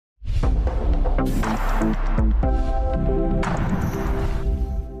Hello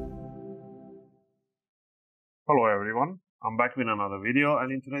everyone, I'm back with another video,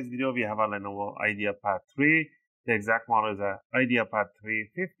 and in today's video we have a Lenovo IdeaPad 3. The exact model is a IdeaPad 3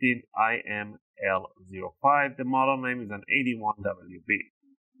 15IML05. The model name is an 81WB.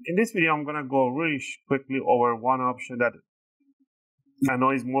 In this video I'm going to go really quickly over one option that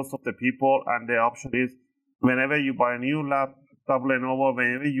annoys most of the people, and the option is whenever you buy a new laptop Lenovo,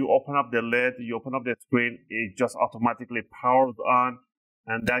 whenever you open up the lid, you open up the screen, it just automatically powers on.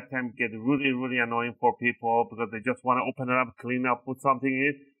 And that can get really annoying for people because they just want to open it up, clean up, put something in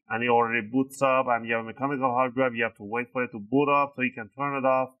it, and it already boots up, and you have a mechanical hard drive. You have to wait for it to boot up so you can turn it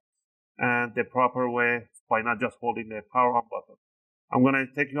off, and the proper way by not just holding the power on button. I'm going to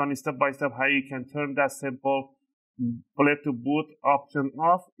take you on step by step how you can turn that simple flip to boot option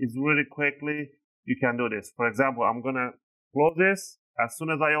off. Is really quickly you can do this. For example, I'm going to close this. As soon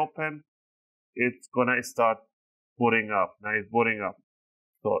as I open, it's going to start booting up. Now it's booting up.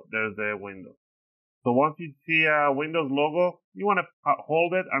 So there's the window. So once you see a Windows logo, you want to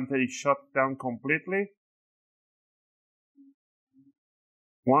hold it until it shuts down completely.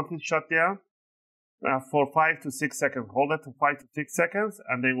 Once it's shut down, for 5 to 6 seconds, hold it to 5 to 6 seconds,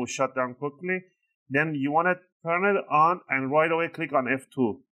 and then it will shut down quickly. Then you want to turn it on and right away click on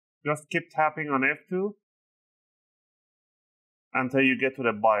F2. Just keep tapping on F2 until you get to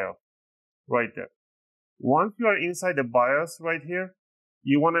the BIOS right there. Once you are inside the BIOS right here,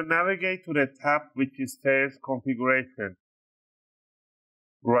 you want to navigate to the tab which says configuration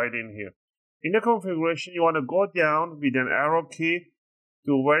right in here. In the configuration, you want to go down with an arrow key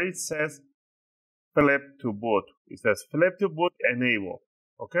to where it says flip to boot. It says flip to boot enable.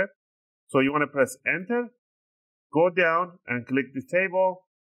 Okay? So you want to press enter, go down and click disable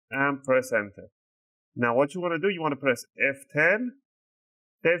and press enter. Now what you want to do, you want to press F10,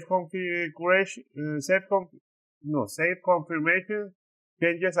 save configuration, save confirmation,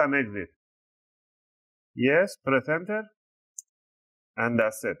 changes and exit. Yes, press enter, and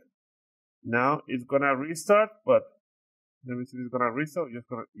that's it. Now it's gonna restart, but let me see if it's gonna restart.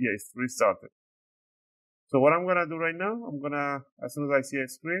 Yeah, it's restarted. So what I'm gonna do right now, as soon as I see a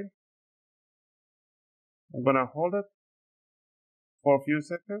screen, I'm gonna hold it for a few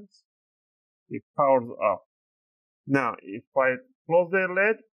seconds. It powers up. Now, if I close the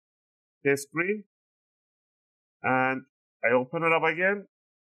lid, the screen, and I open it up again,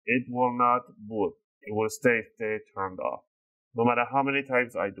 it will not boot. It will stay turned off, no matter how many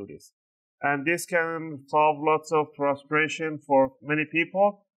times I do this. And this can solve lots of frustration for many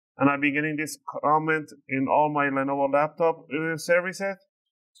people. And I've been getting this comment in all my Lenovo laptop services.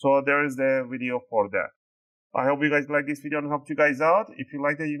 So there is the video for that. I hope you guys like this video and helped you guys out. If you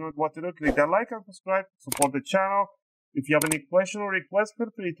like it, you know what to do. Click that like and subscribe. Support the channel. If you have any question or request, feel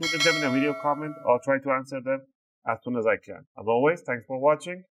free to leave them in a video comment. I'll try to answer them as soon as I can. As always, thanks for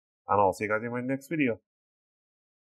watching, and I'll see you guys in my next video.